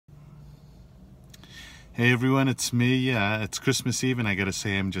Hey everyone, it's me. It's Christmas Eve, and I gotta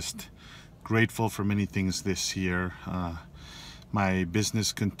say I'm just grateful for many things this year. My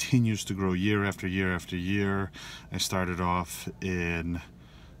business continues to grow year after year after year. I started off in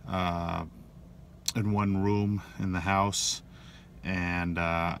one room in the house, and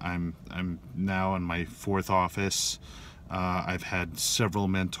I'm now in my fourth office. I've had several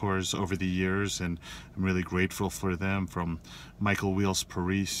mentors over the years, and I'm really grateful for them, from Michael Wheels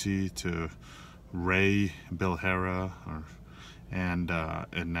Parisi to Ray Bilhera, and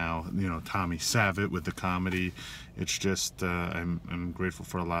now Tommy Savitt with the comedy. It's just I'm grateful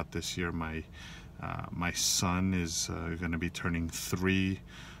for a lot this year. My son is going to be turning 3.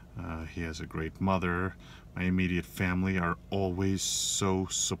 He has a great mother. My immediate family are always so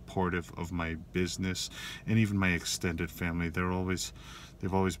supportive of my business, and even my extended family.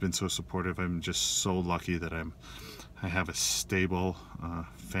 They've always been so supportive. I'm just so lucky that I have a stable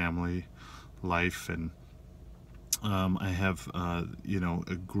family life, and I have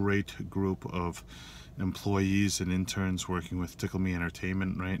a great group of employees and interns working with Tickle Me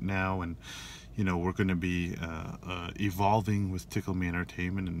Entertainment right now, and we're going to be evolving with Tickle Me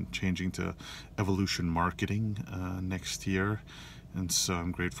Entertainment and changing to Evolution Marketing next year. And so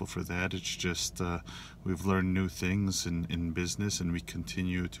I'm grateful for that. It's just we've learned new things in business, and we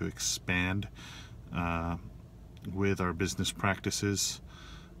continue to expand with our business practices.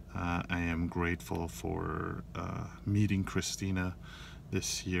 I am grateful for meeting Christina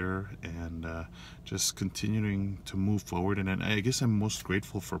this year, and just continuing to move forward. And I guess I'm most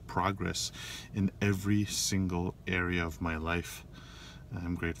grateful for progress in every single area of my life.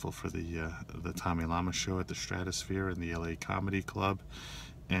 I'm grateful for the Tommy Lama show at the Stratosphere and the LA Comedy Club,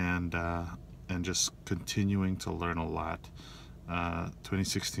 and just continuing to learn a lot.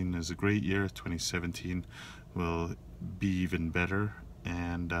 2016 is a great year. 2017 will be even better,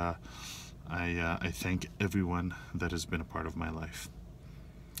 and I thank everyone that has been a part of my life.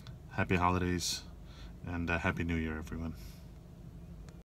 Happy holidays, and Happy New Year, everyone.